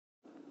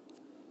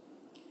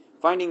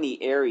finding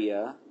the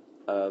area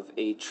of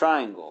a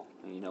triangle.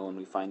 And you know, when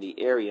we find the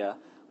area,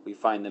 we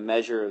find the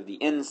measure of the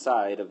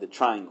inside of the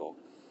triangle.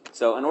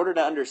 So in order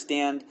to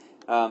understand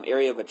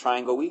area of a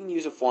triangle, we can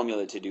use a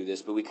formula to do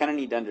this, but we kind of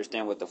need to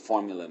understand what the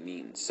formula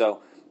means.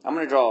 So I'm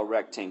going to draw a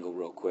rectangle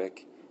real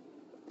quick.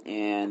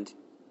 And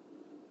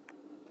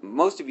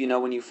most of you know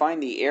when you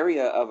find the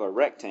area of a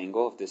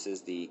rectangle, if this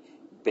is the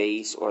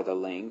base or the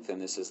length,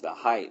 and this is the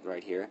height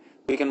right here,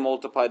 we can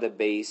multiply the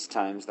base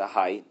times the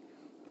height,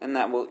 and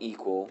that will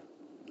equal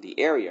the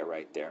area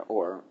right there,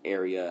 or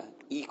area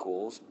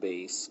equals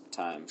base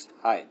times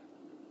height.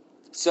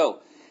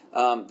 So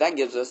that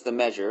gives us the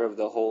measure of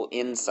the whole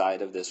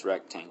inside of this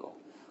rectangle.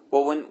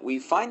 Well, when we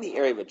find the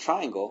area of a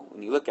triangle,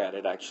 when you look at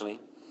it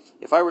actually,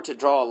 if I were to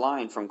draw a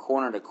line from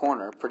corner to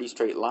corner, a pretty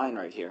straight line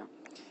right here,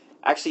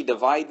 actually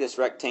divide this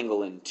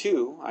rectangle in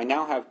two, I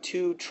now have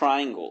two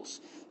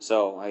triangles.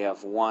 So I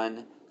have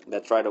one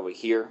that's right over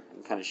here,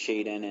 and kind of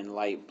shade in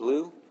light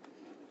blue,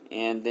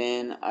 and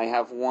then I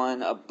have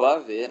one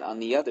above it on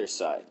the other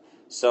side.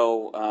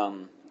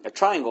 So a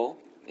triangle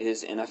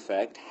is in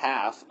effect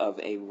half of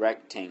a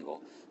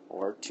rectangle,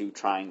 or two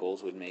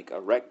triangles would make a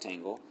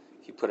rectangle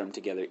if you put them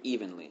together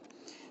evenly.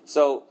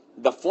 So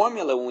the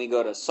formula when we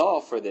go to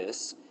solve for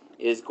this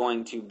is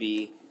going to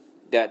be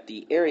that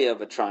the area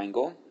of a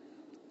triangle,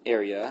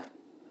 area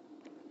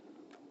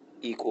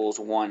equals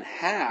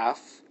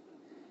 1/2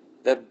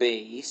 the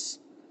base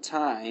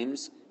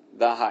times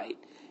the height.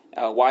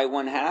 Why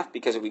 1/2?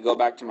 Because if we go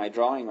back to my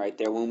drawing right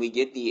there, when we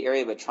get the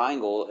area of a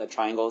triangle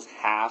is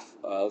half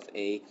of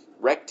a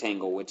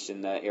rectangle, which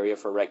in the area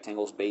for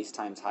rectangles, base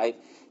times height.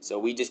 So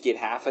we just get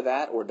half of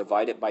that, or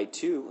divide it by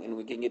 2, and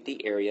we can get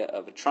the area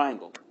of a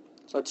triangle.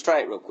 So let's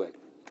try it real quick.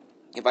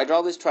 If I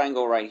draw this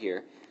triangle right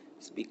here,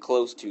 this would be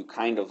close to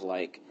kind of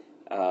like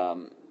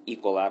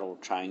equilateral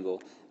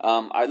triangle.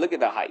 I look at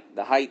the height.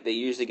 The height they're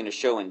usually going to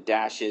show in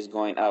dashes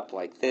going up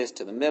like this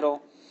to the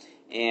middle.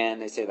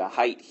 And they say the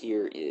height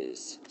here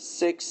is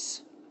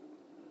 6.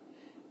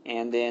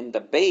 And then the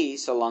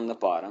base along the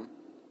bottom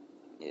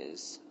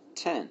is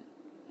 10.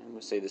 And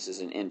we'll say this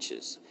is in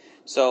inches.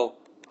 So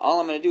all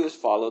I'm going to do is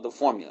follow the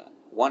formula.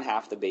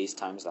 1/2 the base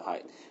times the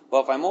height.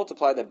 Well, if I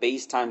multiply the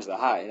base times the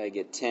height, I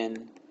get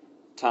 10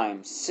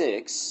 times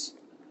 6.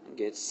 I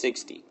get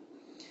 60.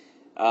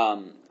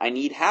 I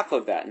need half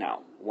of that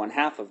now,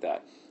 1/2 of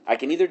that. I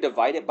can either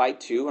divide it by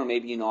 2, or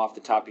maybe you know off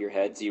the top of your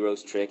head,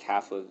 zero's trick,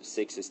 half of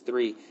 6 is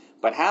 3.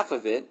 But half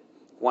of it,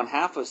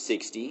 1/2 of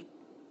 60,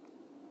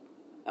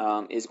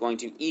 is going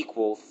to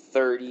equal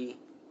 30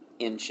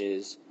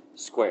 inches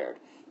squared.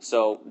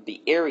 So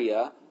the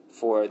area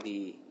for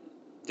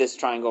this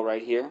triangle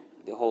right here,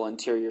 the whole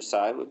interior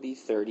side, would be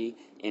 30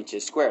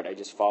 inches squared. I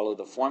just follow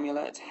the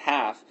formula. It's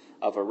half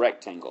of a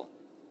rectangle.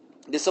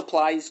 This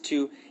applies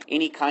to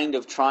any kind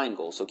of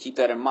triangle, so keep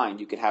that in mind.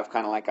 You could have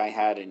kind of like I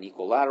had an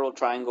equilateral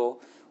triangle.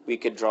 We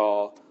could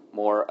draw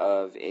more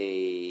of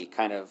a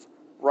kind of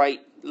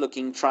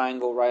right-looking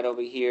triangle right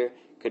over here.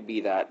 Could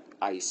be that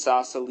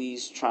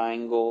isosceles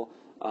triangle,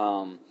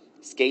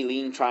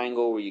 scalene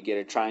triangle, where you get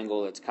a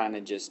triangle that's kind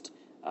of just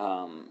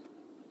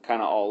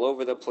kind of all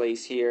over the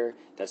place here.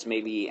 That's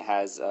maybe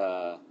has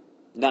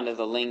none of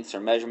the lengths or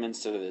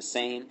measurements that are the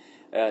same.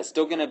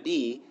 Still going to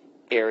be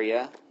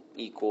area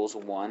equals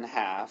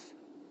 1/2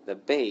 the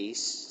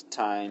base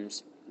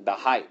times the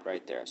height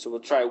right there. So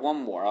we'll try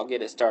one more. I'll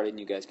get it started and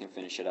you guys can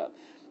finish it up.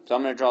 So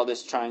I'm going to draw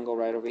this triangle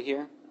right over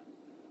here.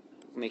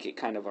 Make it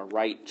kind of a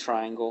right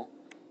triangle.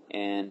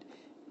 And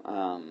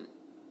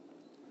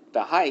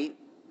the height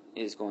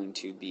is going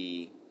to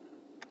be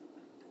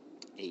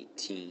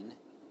 18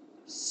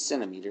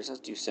 centimeters.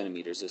 Let's do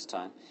centimeters this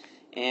time.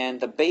 And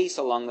the base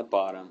along the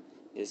bottom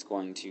is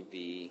going to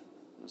be,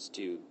 let's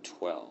do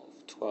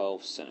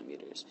 12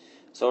 centimeters.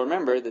 So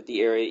remember that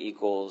the area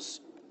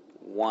equals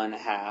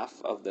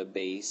 1/2 of the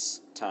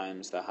base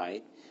times the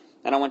height.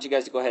 And I want you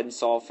guys to go ahead and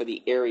solve for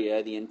the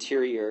area, the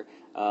interior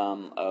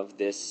of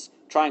this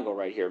triangle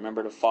right here.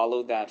 Remember to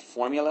follow that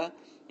formula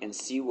and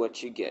see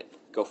what you get.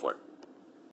 Go for it.